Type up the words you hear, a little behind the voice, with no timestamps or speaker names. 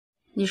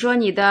你说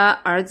你的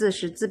儿子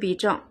是自闭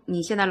症，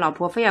你现在老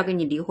婆非要跟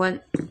你离婚，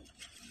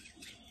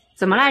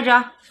怎么来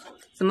着？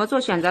怎么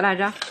做选择来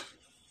着？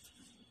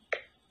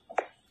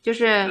就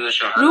是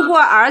如果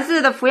儿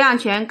子的抚养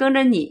权跟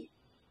着你，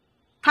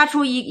他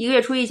出一个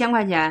月出1000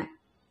块钱，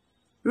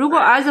如果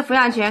儿子抚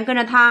养权跟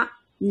着他，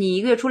你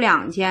一个月出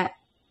2000。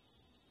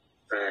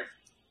对。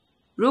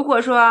如果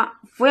说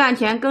抚养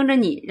权跟着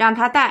你，让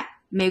他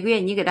带，每个月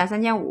你给他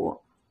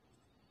3500。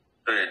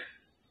对。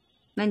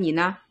那你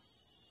呢？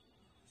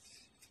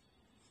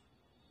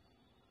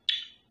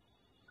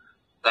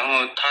然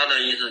后他的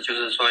意思就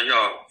是说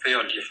非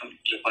要离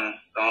婚，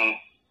然后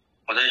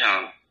我在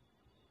想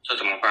这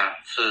怎么办？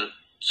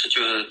是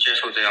就是接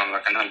受这样的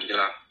跟他离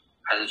了，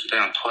还是就这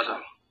样拖着？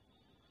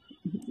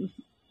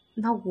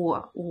那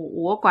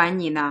我管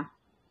你呢？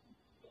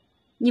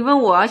你问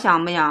我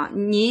想不想？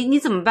你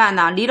怎么办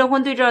呢？离了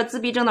婚对这自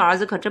闭症的儿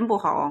子可真不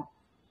好。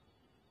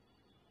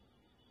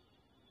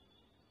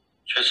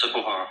确实不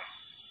好。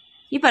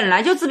你本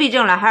来就自闭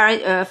症了，还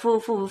是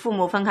父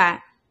母分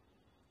开，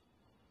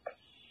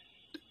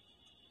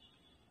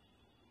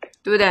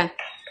对不对？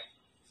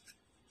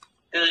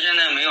但是现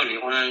在没有离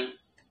婚，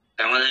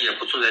两个人也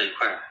不住在一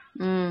块。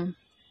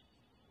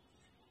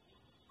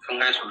分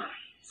开住了，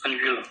分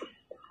居了。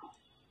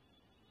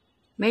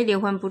没离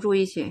婚不住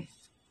一起，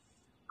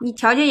你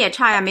条件也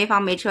差呀，没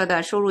房没车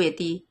的，收入也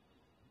低。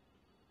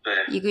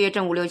对。一个月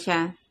挣5-6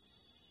千。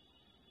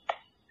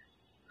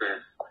对。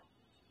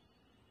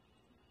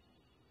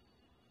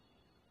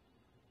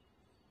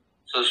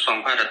是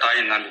爽快的答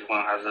应他离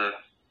婚，还是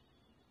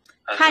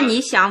看你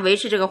想维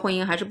持这个婚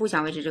姻还是不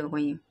想维持这个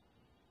婚姻？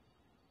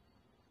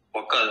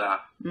我个人啊。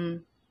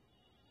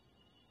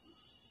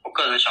我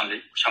个人想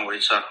维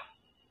持。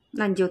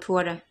那你就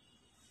拖着。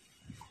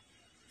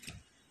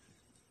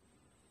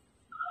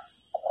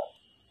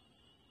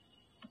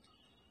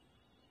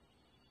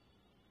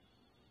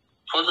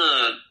拖着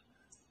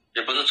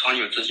也不是长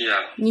久之计啊。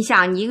你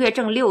想，你一个月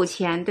挣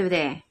6000，对不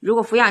对？如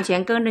果抚养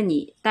权跟着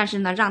你，但是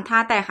呢，让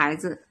他带孩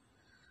子，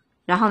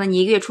然后呢，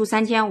你一个月出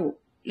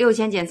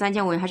3500，6000减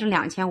3500还剩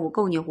2500，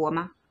够你活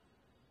吗？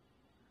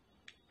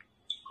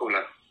够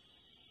了。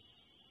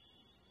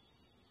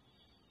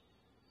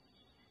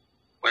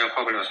我也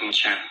花不了什么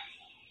钱。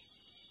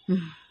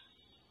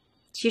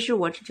其实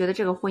我觉得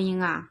这个婚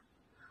姻啊，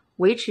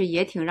维持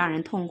也挺让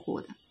人痛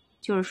苦的。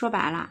就是说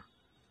白了，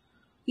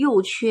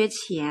又缺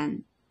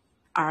钱，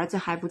儿子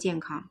还不健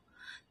康。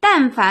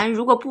但凡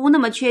如果不那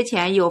么缺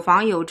钱，有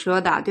房有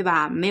车的，对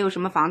吧？没有什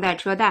么房贷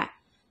车贷，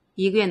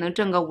一个月能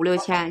挣个5-6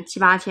千、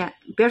7-8千，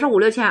别说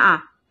5-6千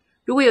啊，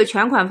如果有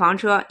全款房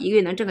车，一个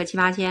月能挣个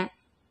7-8千，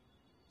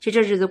其实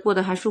这日子过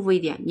得还舒服一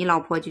点，你老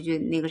婆就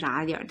那个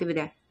啥一点，对不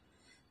对？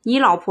你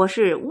老婆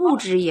是物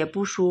质也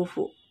不舒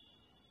服，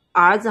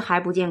儿子还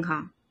不健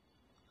康。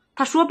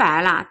他说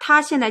白了，他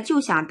现在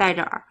就想带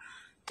着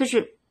就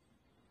是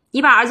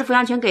你把儿子抚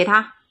养权给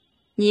他，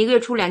你一个月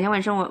出2000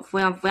万生活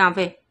抚养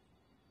费，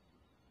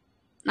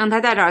让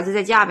他带着儿子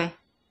再嫁呗。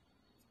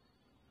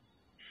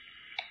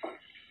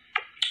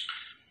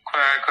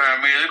快，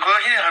没人高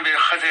兴还没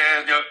还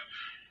在就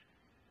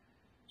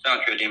这样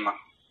决定吗？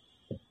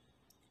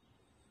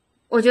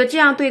我觉得这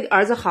样对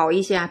儿子好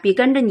一些啊，比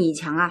跟着你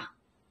强啊。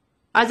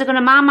儿子跟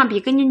着妈妈比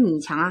跟着你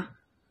强啊，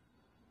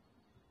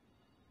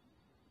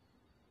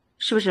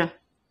是不是？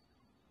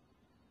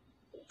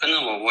跟着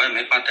我也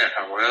没法带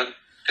他，我要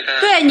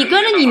对，你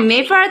跟着你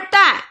没法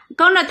带，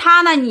跟着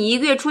他呢，你一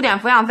个月出点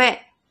抚养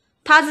费，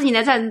他自己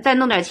呢再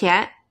弄点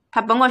钱，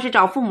他甭管是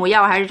找父母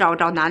要还是找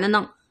男的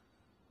弄，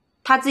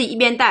他自己一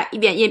边带一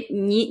边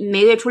你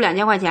每个月出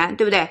2000块钱，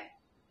对不对？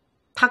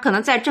他可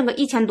能再挣个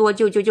1000多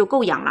就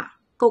够养了，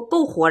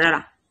够活着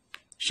了，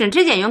省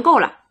吃俭用够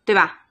了，对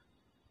吧？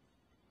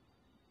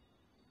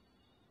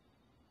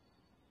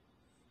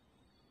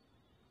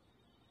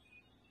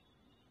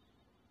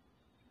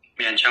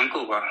勉强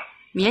够吧。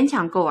勉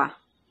强够啊，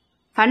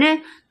反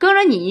正跟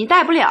着你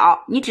带不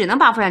了，你只能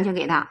把抚养权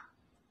给他，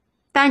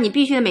但是你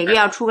必须得每个月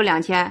要出个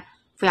2000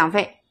抚养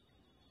费，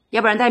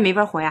要不然他也没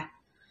法活呀。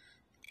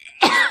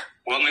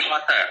我没法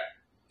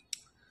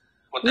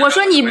带。我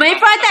说你没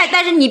法带，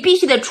但是你必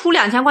须得出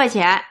2000块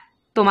钱，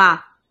懂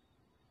吗？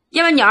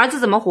要不然你儿子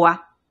怎么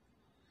活？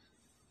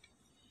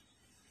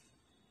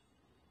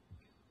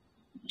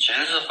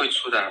钱是会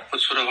出的，不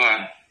出的话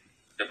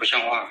也不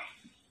像话，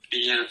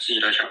毕竟是自己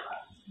的小孩。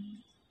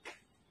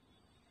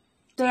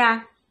对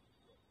呀。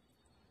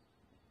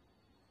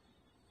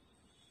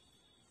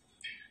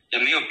也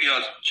没有必要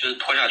就是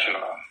拖下去了。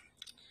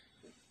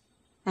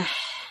唉，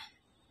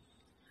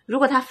如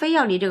果他非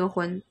要离这个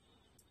婚，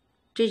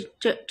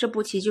这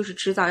步棋就是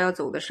迟早要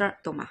走的事儿，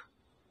懂吗？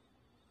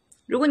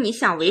如果你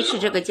想维持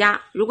这个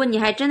家，如果你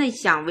还真的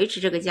想维持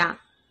这个家，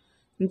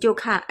你就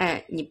看，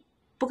你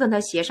不跟他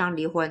协商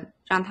离婚，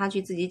让他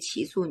去自己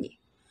起诉你。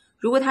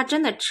如果他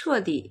真的彻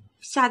底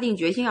下定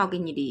决心要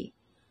跟你离，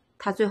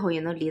他最后也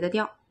能离得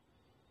掉。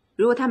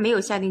如果他没有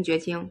下定决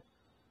心，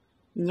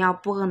你要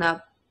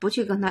不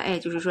去跟他，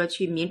就是说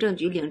去民政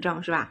局领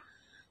证，是吧？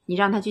你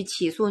让他去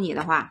起诉你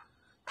的话，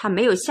他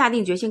没有下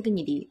定决心跟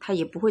你离，他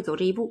也不会走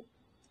这一步。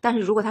但是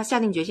如果他下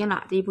定决心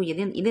了，这一步一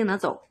定能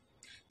走。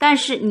但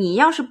是你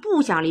要是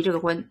不想离这个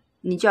婚，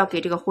你就要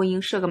给这个婚姻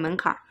设个门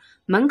槛，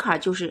门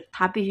槛就是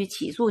他必须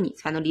起诉你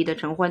才能离得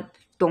成婚，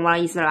懂我的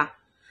意思了吧？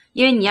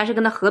因为你要是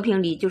跟他和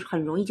平离，就是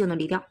很容易就能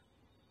离掉，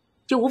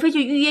就无非就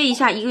预约一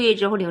下，1个月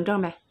之后领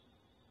证呗，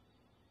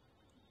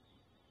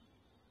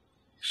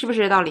是不是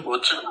这道理？我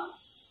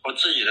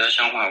自己的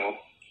想法，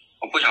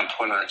我不想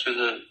拖了，就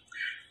是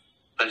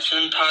本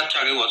身她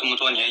嫁给我这么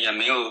多年，也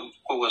没有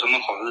过过什么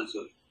好日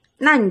子。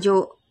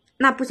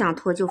那不想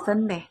拖就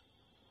分呗，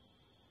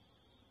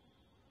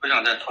不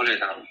想再拖累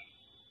她了。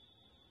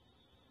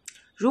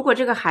如果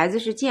这个孩子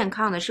是健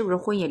康的，是不是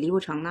婚也离不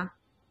成呢？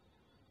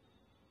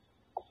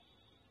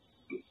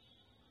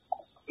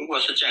如果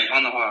是健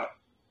康的话，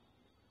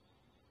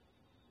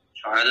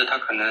小孩子他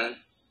可能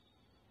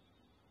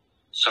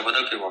舍不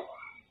得给我吧。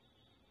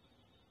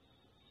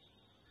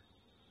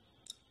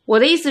我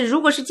的意思，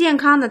如果是健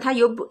康的，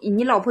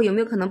你老婆有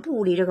没有可能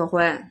不离这个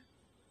婚？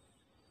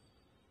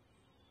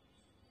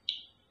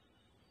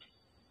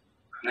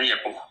可能也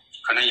不，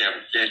可能也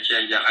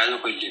还是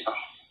会离吧，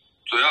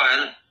主要还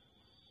是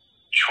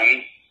穷。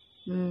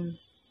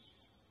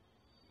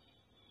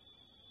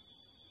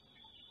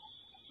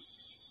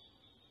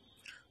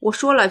我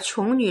说了，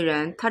穷女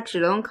人她只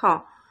能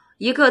靠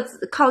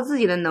自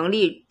己的能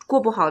力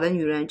过不好的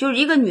女人，就是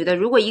一个女的，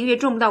如果1个月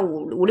挣不到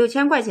5、6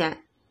千块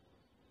钱，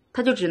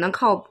她就只能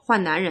靠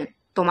换男人，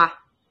懂吗？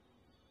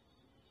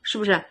是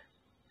不是？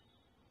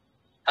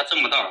她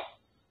挣不到。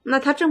那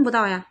她挣不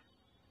到呀。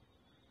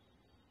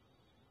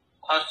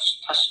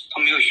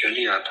她没有学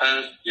历啊，她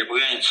也不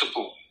愿意吃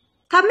苦。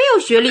她没有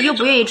学历又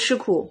不愿意吃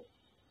苦，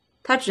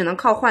她只能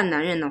靠换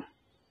男人呢。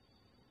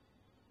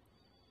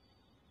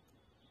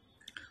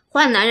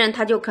换男人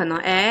他就可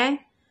能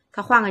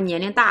他换个年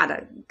龄大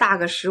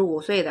个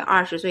15岁的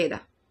20岁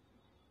的，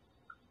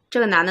这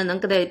个男的能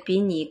跟他比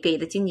你给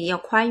的经济要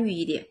宽裕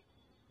一点，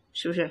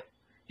是不是？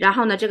然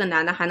后呢，这个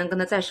男的还能跟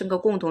他再生个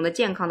共同的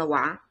健康的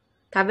娃，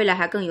他未来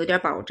还更有点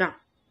保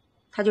障，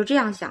他就这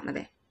样想的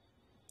呗，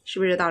是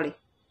不是这道理？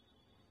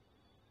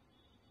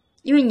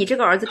因为你这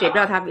个儿子给不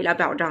了他未来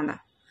保障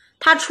的，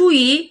他出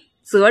于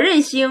责任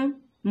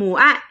心母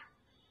爱，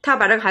他要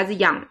把这个孩子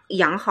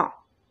养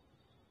好，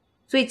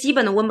所以基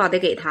本的温饱得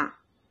给他，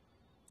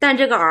但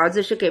这个儿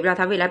子是给不了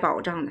他未来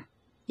保障的，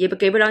也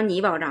给不了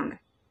你保障的。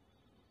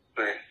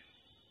对，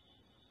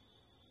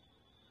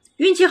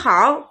运气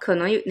好可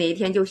能哪一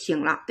天就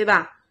醒了，对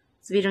吧？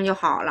自闭症就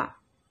好了。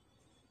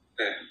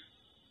对，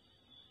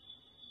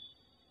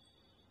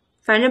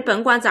反正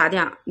甭管咋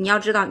地，你要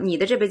知道你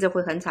的这辈子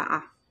会很惨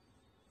啊，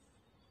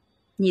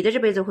你的这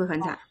辈子会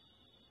很惨。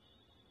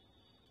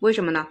为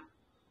什么呢？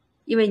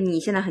因为你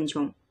现在很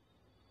穷，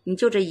你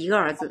就这一个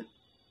儿子，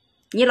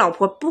你老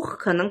婆不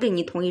可能给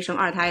你同意生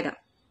2胎的，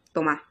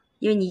懂吗？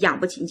因为你养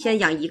不起，你现在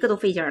养1个都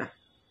费劲了。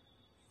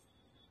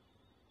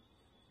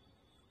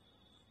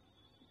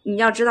你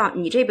要知道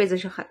你这辈子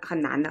是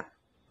很难的，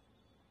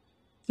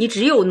你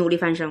只有努力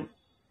翻身，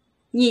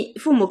你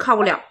父母靠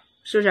不了，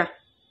是不是？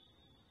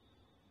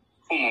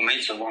父母没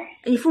指望，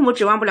你父母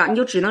指望不了，你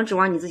就只能指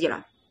望你自己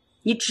了，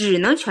你只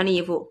能全力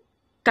以赴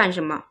干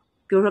什么？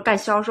比如说干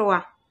销售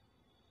啊，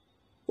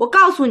我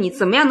告诉你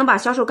怎么样能把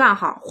销售干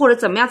好，或者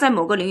怎么样在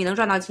某个领域能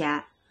赚到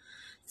钱，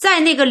在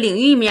那个领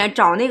域里面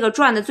找那个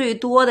赚的最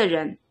多的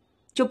人，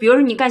就比如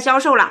说你干销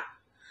售了，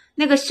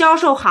那个销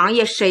售行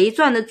业谁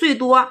赚的最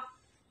多，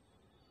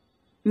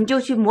你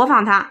就去模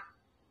仿他。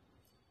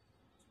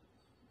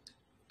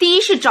第一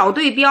是找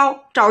对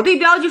标，找对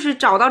标就是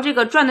找到这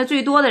个赚的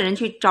最多的人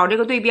去找这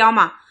个对标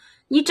嘛。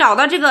你找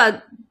到这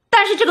个，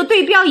但是这个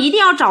对标一定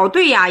要找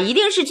对呀，一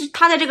定是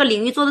他在这个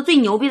领域做的最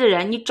牛逼的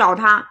人，你找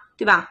他，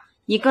对吧？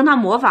你跟他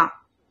模仿，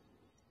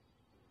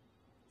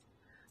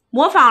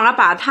模仿了，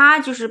把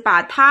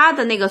他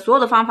的那个所有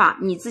的方法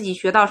你自己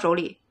学到手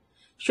里，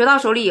学到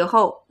手里以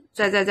后，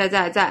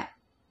再，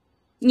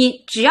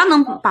你只要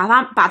能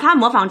把他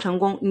模仿成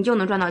功，你就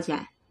能赚到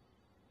钱，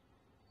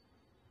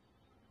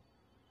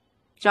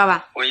知道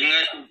吧？我应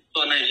该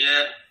做那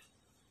些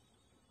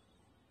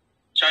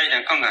加一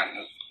点杠杆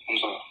的工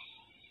作。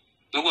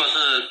如果是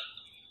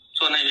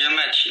做那些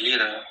卖体力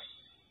的，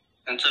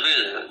这辈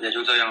子也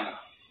就这样了。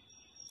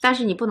但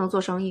是你不能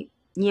做生意，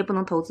你也不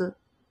能投资，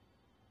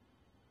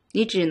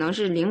你只能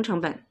是零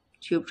成本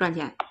去赚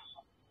钱。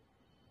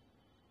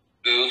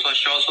比如说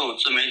销售、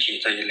自媒体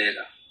这一类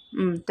的。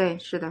对，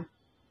是的。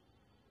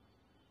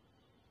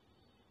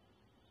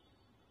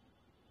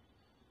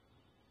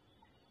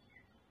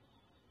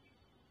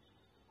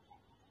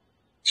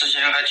之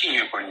前还进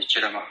去过，你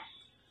记得吗？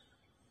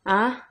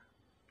啊？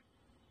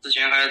之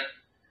前还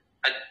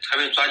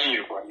被抓进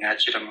去过，你还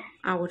记得吗？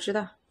啊，我知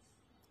道。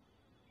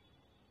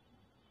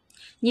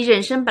你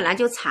人生本来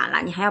就惨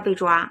了，你还要被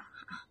抓，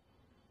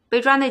被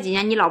抓那几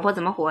年你老婆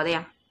怎么活的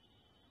呀？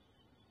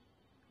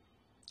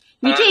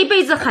你这一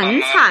辈子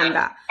很惨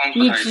的，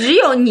你只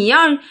有你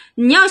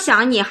要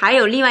想你还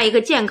有另外一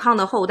个健康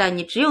的后代，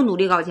你只有努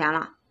力搞钱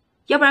了，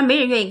要不然没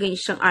人愿意给你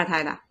生2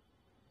胎的。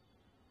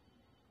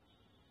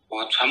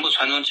我传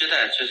宗接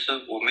代，其实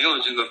我没有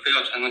这个非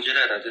要传宗接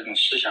代的这种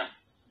思想。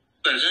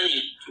本身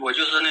我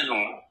就是那种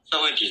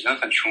社会底层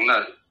很穷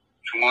的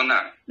穷光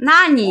蛋。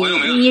那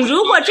你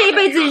如果这一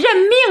辈子认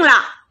命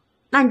了，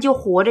那你就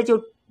活着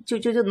就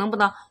能不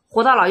能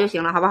活到老就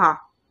行了，好不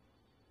好？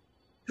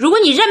如果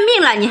你认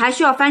命了，你还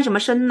需要翻什么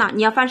身呢？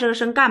你要翻这个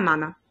身干嘛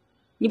呢？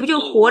你不就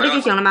活着就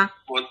行了吗？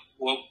我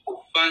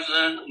翻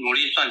身努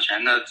力赚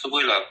钱的是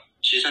为了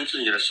提升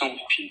自己的生活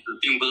品质，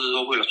并不是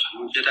说为了传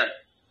宗接代。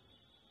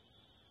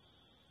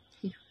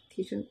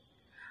提升，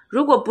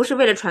如果不是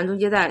为了传宗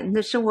接代，你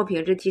的生活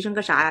品质提升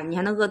个啥呀？你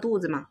还能饿肚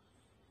子吗？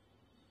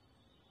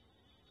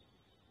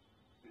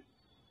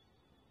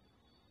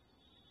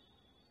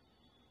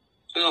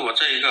就是我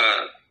这一个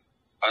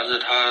儿子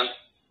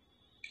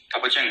他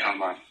不健康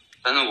吧，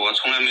但是我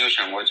从来没有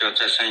想过就要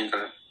再生一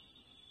个。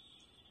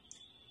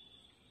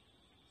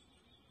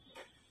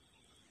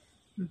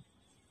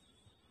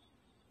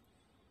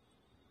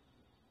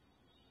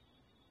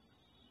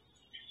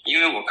因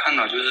为我看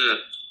到就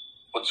是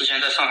我之前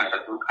在上海的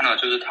时候看到，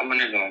就是他们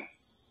那种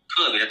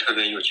特别特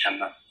别有钱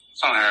的，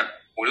上海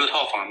5、6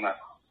套房的，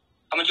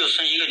他们就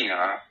生一个女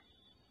儿，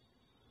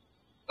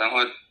然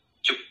后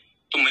就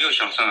都没有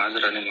想生儿子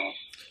的那种。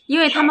因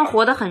为他们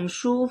活得很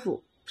舒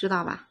服，知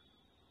道吧？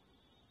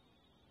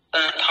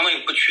但是他们也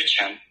不缺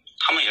钱，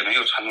他们也没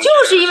有传宗。就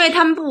是因为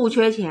他们不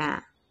缺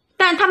钱，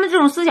但他们这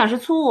种思想是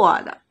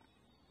错的，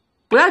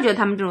不要觉得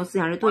他们这种思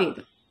想是对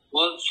的。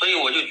所以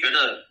我就觉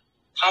得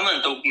他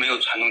们都没有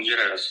传宗接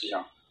代的思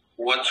想，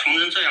我穷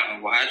成这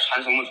样，我还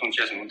传什么宗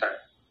接什么代？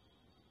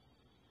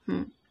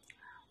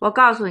我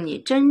告诉你，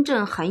真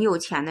正很有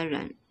钱的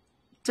人，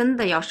真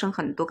的要生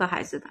很多个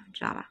孩子的，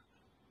知道吧？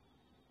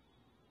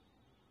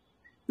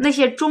那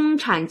些中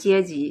产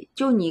阶级，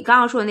就你刚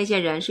刚说的那些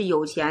人是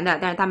有钱的，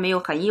但是他没有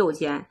很有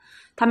钱，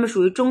他们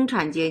属于中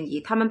产阶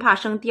级，他们怕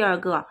生第二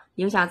个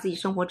影响自己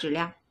生活质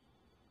量。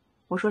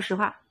我说实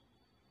话。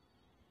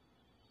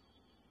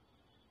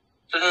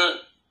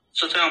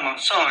是这样吗？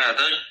上海的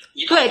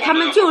一套对，他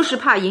们就是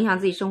怕影响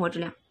自己生活质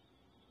量。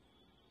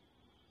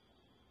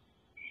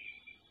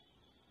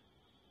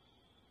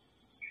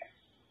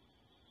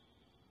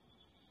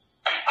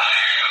哎呀，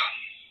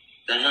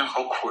人生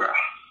好苦啊！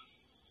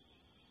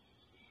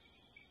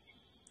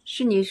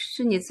是你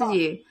自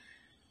己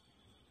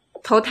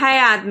投胎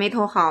啊没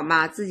投好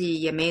嘛，自己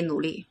也没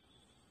努力。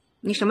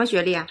你什么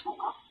学历啊？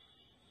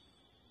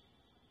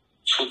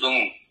初中。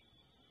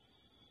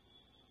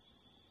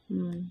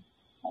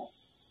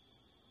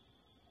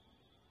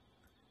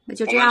那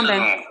就这样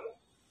呗。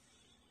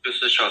就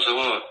是小时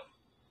候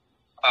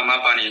爸妈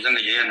把你扔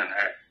给爷爷奶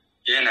奶，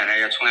爷爷奶奶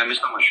也从来没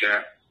上过学，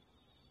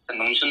在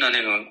农村的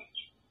那种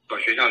小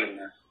学校里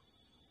面，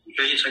你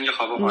学习成绩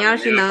好不好？你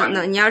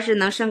要是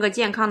能生个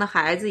健康的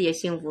孩子，也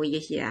幸福一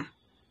些。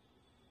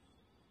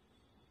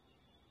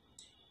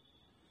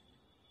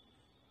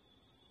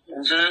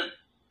人生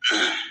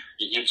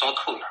已经糟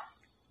透了。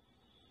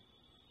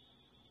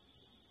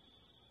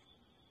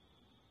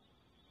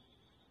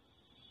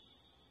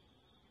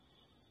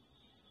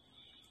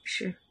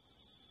是，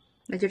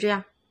那就这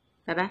样，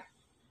拜拜。